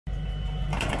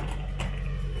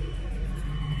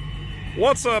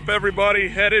What's up, everybody?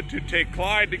 Headed to take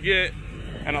Clyde to get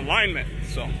an alignment.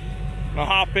 So I'll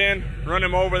hop in, run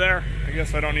him over there. I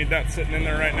guess I don't need that sitting in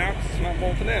there right now because it's not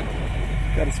bolted in.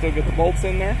 Got to still get the bolts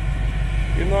in there,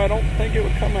 even though I don't think it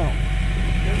would come out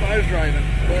if I was driving.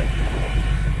 But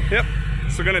yep,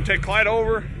 so gonna take Clyde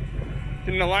over,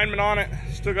 get an alignment on it.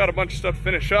 Still got a bunch of stuff to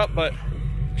finish up, but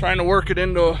trying to work it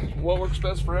into what works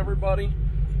best for everybody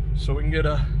so we can get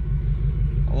a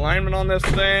alignment on this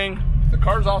thing. The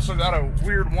car's also got a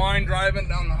weird whine driving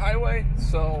down the highway,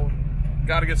 so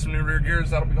got to get some new rear gears.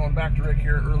 That'll be going back to Rick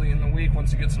here early in the week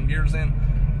once he gets some gears in.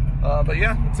 But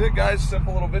yeah, that's it, guys.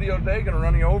 Simple little video today. Gonna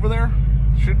run you over there.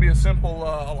 Should be a simple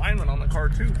alignment on the car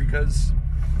too, because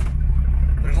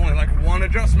there's only like one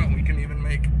adjustment we can even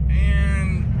make,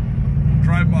 and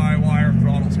drive-by wire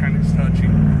throttle's kind of touchy.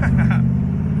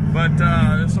 But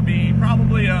this will be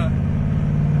probably a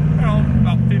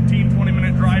about 15-20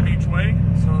 minute drive each way,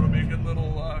 so it'll be a good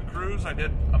little cruise. I did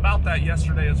about that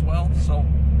yesterday as well, so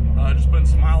just putting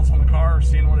some miles on the car,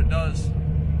 seeing what it does,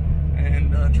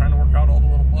 and trying to work out all the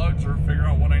little bugs or figure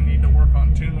out what I need to work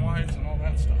on tune-wise and all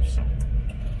that stuff. So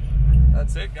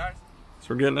that's it, guys. So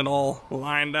we're getting it all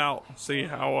lined out, see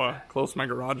how close my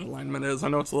garage alignment is. I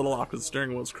know it's a little off because the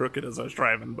steering wheel's crooked as I was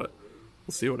driving, but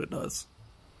we'll see what it does.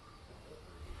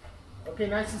 Okay,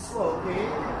 nice and slow, okay?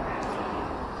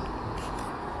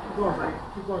 Keep going, Mike.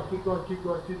 Keep going, keep going, keep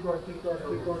going, keep going, keep going,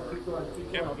 keep going, keep going, keep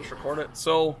going. Yeah, I'll just record it.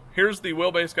 So here's the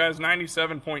wheelbase, guys,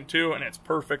 97.2, and it's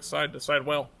perfect side to side.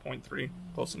 Well, 0.3,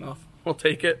 close enough. We'll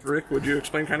take it. Rick, would you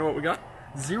explain kind of what we got?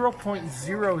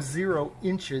 0.00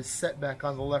 inches setback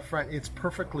on the left front. It's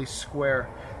perfectly square.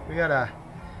 We got a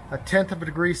 1/10 of a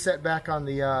degree setback on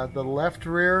the left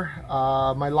rear.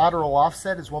 My lateral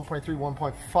offset is 1.3,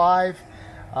 1.5.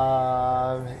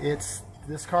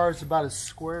 This car is about as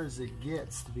square as it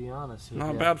gets, to be honest with you.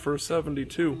 Not bad for a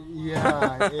 72.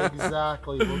 Yeah,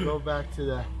 exactly. We'll go back to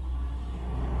the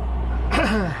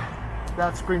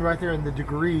that screen right there in the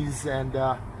degrees, and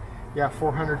yeah,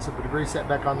 400ths of a degree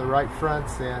setback on the right front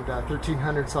and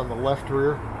 1300ths on the left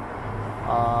rear.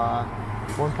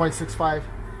 1.65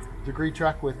 degree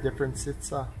track width difference. It's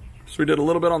so we did a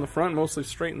little bit on the front, mostly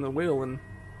straighten the wheel, and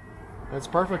it's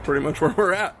perfect. Pretty much where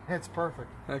we're at. It's perfect.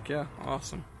 Heck yeah,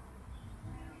 awesome.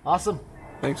 Awesome.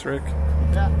 Thanks, Rick.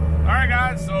 Yeah. All right,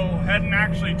 guys, so heading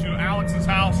actually to Alex's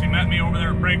house. He met me over there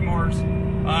at Breakmore's.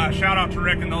 Shout out to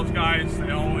Rick and those guys.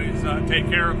 They always take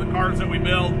care of the cars that we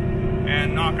build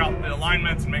and knock out the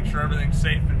alignments and make sure everything's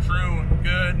safe and true and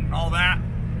good and all that.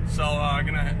 So I'm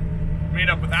gonna meet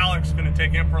up with Alex. Gonna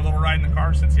take him for a little ride in the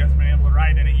car since he hasn't been able to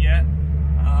ride in it yet,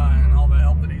 and all the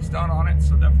help that he's done on it.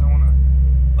 So definitely want to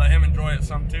let him enjoy it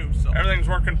some too. So everything's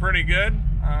working pretty good.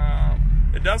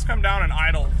 It does come down in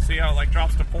idle. See how it like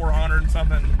drops to 400 and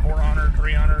something, 400,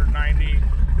 390.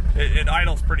 It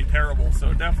idles pretty terrible,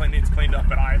 so it definitely needs cleaned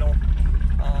up at idle.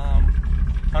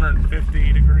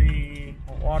 150 degree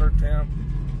water temp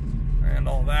and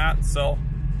all that. So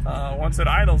once it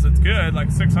idles, it's good, like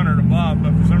 600 above,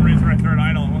 but for some reason right there at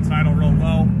idle, it wants to idle real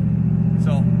low.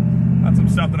 So that's some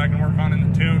stuff that I can work on in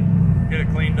the tune, get it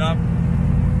cleaned up.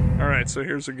 All right, so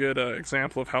here's a good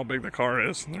example of how big the car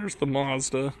is. There's the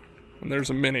Mazda, and there's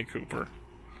a Mini Cooper.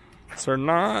 So they're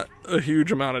not a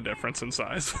huge amount of difference in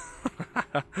size.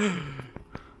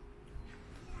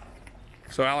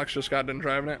 So Alex just got done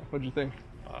driving it. What'd you think?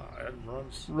 It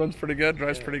runs pretty good,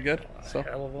 drives pretty good. So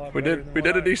we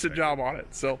did a decent job on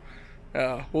it. So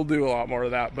we'll do a lot more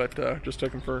of that, but just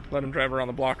let him drive around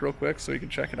the block real quick so he can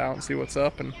check it out and see what's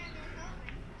up and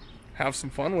have some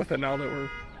fun with it now that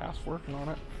we're past working on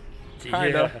it.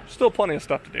 Kinda. Yeah. Still plenty of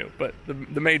stuff to do, but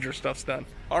the major stuff's done.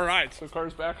 All right, so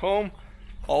car's back home.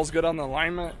 All's good on the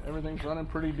alignment. Everything's running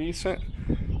pretty decent.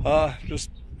 Just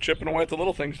chipping away at the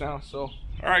little things now. So,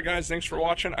 all right, guys, thanks for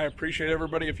watching. I appreciate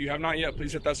everybody. If you have not yet,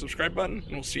 please hit that subscribe button,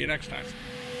 and we'll see you next time.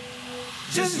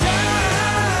 Just